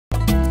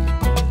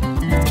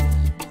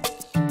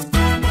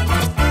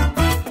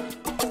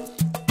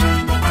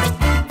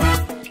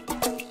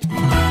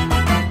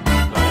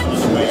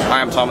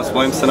I'm Thomas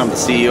Williamson. I'm the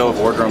CEO of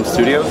Wardroom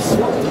Studios,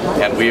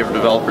 and we are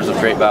developers of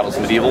Great Battles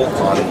Medieval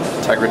on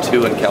Tegra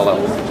 2 and Kal-el.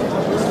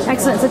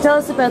 Excellent. So tell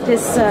us about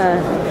this.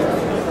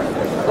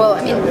 Well,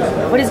 I mean,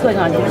 what is going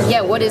on here?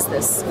 Yeah, what is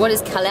this? What is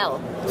Kal-el?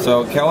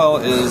 So Kal-el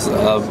is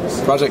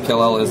Project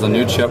Kal-el is a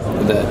new chip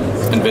that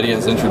Nvidia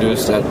has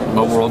introduced at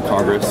Mobile World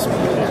Congress,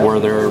 where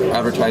they're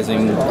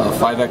advertising a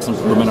 5x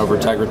improvement over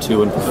Tegra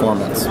 2 in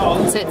performance.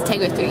 So it's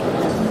Tegra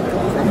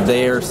 3.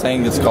 They are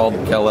saying it's called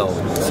Kal-el.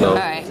 So all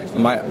right.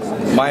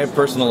 My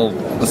personal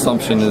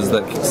assumption is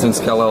that since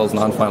Kal-el is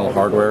non-final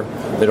hardware,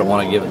 they don't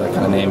want to give it that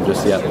kind of name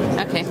just yet.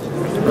 Okay.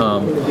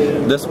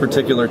 This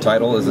particular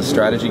title is a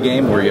strategy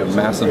game where you have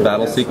massive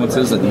battle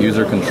sequences that the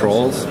user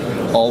controls,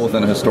 all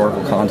within a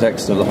historical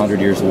context of the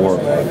 100 Years' War.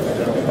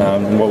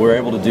 And what we were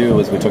able to do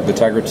is we took the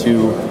Tegra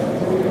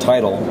 2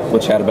 title,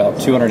 which had about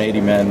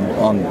 280 men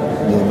on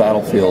the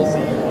battlefield,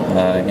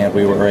 and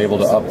we were able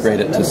to upgrade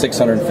it to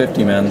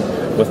 650 men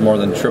with more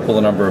than triple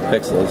the number of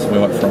pixels. We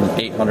went from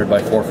 800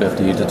 by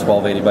 450 to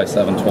 1280 by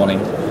 720.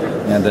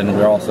 And then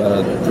we also had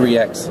a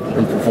 3x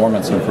in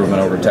performance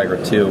improvement over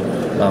Tegra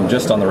 2,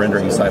 just on the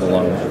rendering side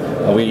alone.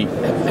 We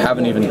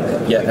haven't even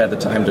yet had the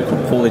time to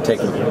fully take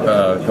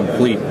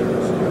complete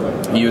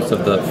use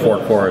of the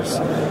 4 cores,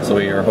 so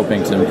we are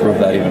hoping to improve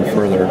that even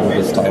further with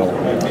this title.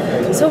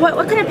 So what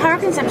kind of power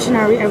consumption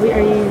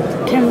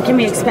can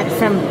we expect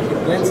from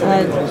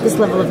this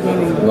level of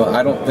gaming? Well,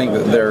 I don't think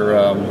that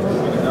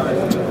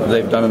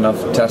they've done enough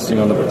testing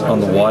on the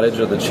wattage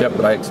of the chip,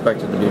 but I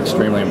expect it to be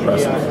extremely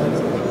impressive.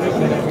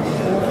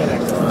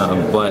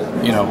 But,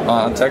 you know,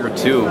 on Tegra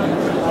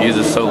 2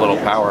 uses so little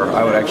power,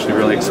 I would actually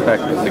really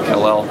expect that the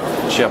Kal-el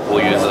chip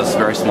will use a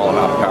very small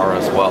amount of power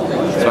as well,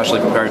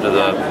 especially compared to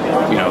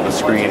the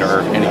screen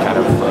or any kind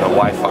of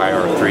Wi-Fi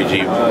or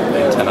 3G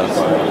antennas.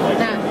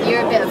 Now,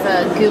 you're a bit of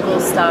a Google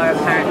star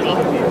apparently.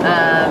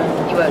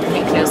 You work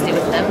pretty closely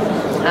with them.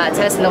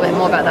 Tell us a little bit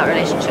more about that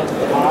relationship.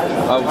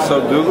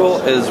 So Google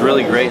is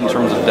really great in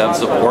terms of dev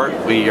support.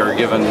 We are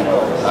given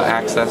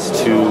access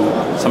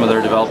to some of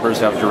their developers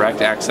who have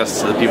direct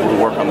access to the people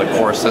who work on the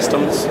core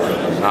systems.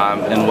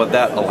 And what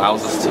that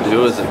allows us to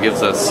do is it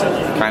gives us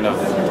kind of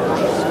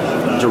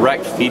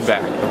direct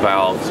feedback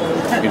about,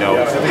 you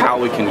know, how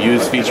we can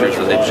use features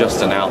that they've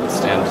just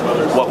announced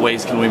and what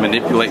ways can we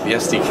manipulate the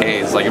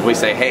SDKs. Like if we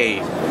say,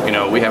 hey, you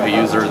know, we have a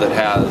user that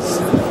has,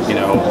 you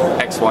know,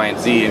 X, Y, and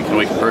Z, and can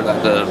we convert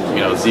that to, you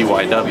know,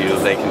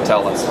 ZYW, they can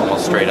tell us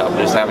almost straight up.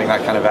 Just having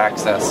that kind of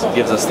access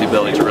gives us the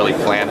ability to really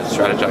plan and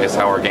strategize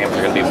how our games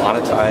are going to be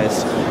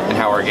monetized and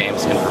how our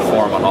games can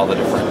perform on all the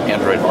different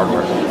Android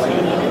hardware.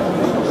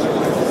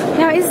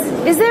 Now,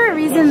 is there a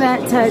reason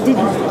that,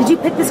 did you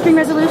pick the screen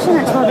resolution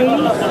at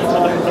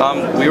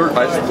 1280?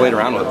 I just played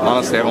around with it.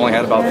 Honestly, I've only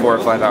had about 4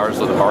 or 5 hours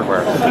with the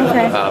hardware.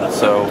 Okay.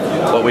 So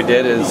what we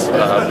did is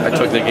I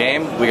took the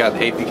game, we got the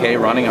APK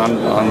running on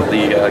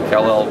the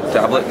Kal-el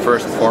tablet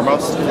first and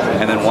foremost,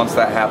 and then once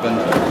that happened,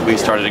 we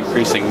started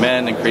increasing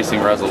men,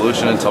 increasing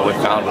resolution until we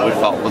found what we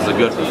felt was a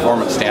good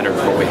performance standard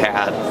for what we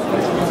had.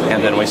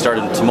 And then we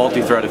started to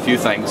multi-thread a few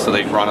things so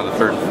they run on the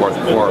 3rd and 4th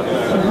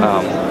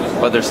core.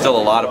 But there's still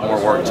a lot of more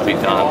work to be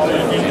done,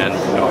 and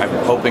you know,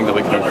 I'm hoping that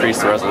we can increase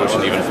the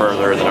resolution even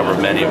further, the number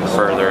of men even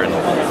further, and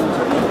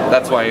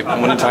that's why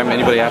anytime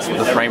anybody asks what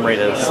the frame rate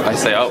is, I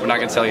say, oh, we're not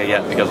going to tell you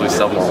yet because we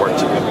still have more work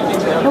to do.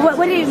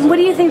 What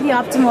do you think the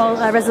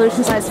optimal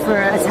resolution size for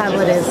a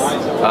tablet is?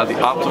 The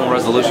optimal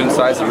resolution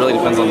size, it really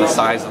depends on the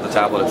size of the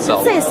tablet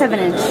itself. Let's say a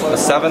 7-inch. A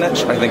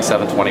 7-inch, I think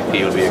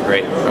 720p would be a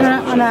great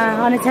resolution.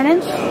 On a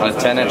 10-inch? On a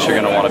 10-inch, you're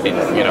going to want to be,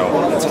 you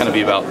know, it's going to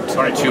be about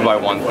 2 by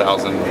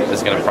 1000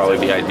 is going to probably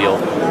be ideal.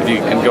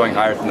 And going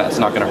higher than that's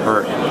not going to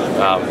hurt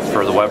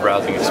for the web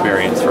browsing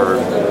experience, for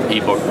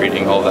ebook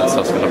reading, all of that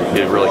stuff's going to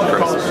be really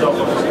crisp.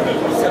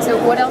 So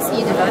what else are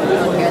you developing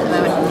on here at the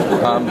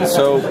moment?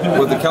 So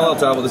with the Kal-el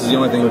tablet, this is the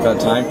only thing we've had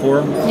time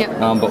for.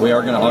 Yep. But we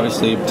are going to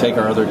obviously take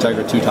our other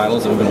Tegra 2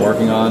 titles that we've been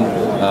working on,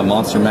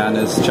 Monster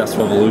Madness, Chess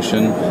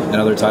Revolution, and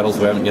other titles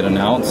we haven't yet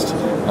announced,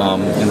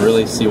 and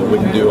really see what we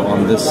can do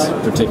on this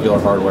particular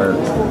hardware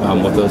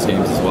with those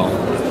games as well.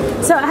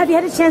 So have you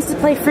had a chance to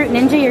play Fruit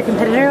Ninja, your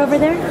competitor over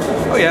there?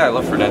 Oh yeah, I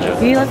love Fruit Ninja.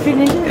 Do you love Fruit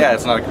Ninja? Yeah,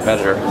 it's not a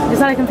competitor. It's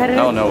not a competitor?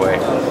 Oh, no way.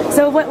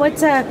 So what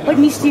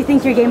niche do you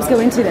think your games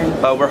go into then?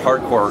 We're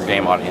hardcore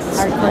game audience,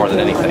 more than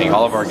anything.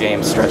 All of our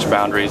games stretch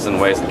boundaries in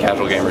ways that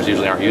casual gamers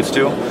usually aren't used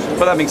to.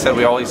 But that being said,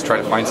 we always try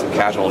to find some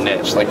casual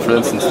niche. Like for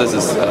instance, this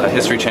is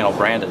History Channel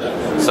branded.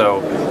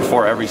 So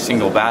before every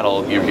single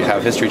battle, you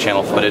have History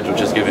Channel footage,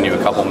 which is giving you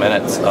a couple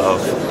minutes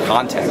of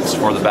context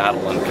for the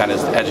battle and kind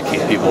of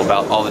educate people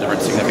about all the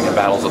different significant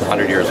battles of the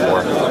 100 Years'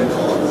 War.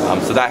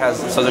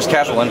 So there's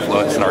casual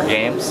influence in our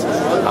games.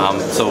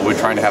 So we're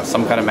trying to have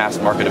some kind of mass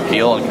market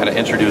appeal and kind of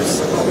introduce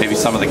maybe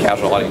some of the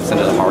casual audience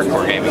into the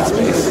hardcore gaming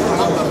space.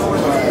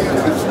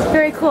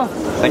 Very cool.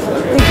 Thank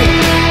you.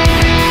 Thank you.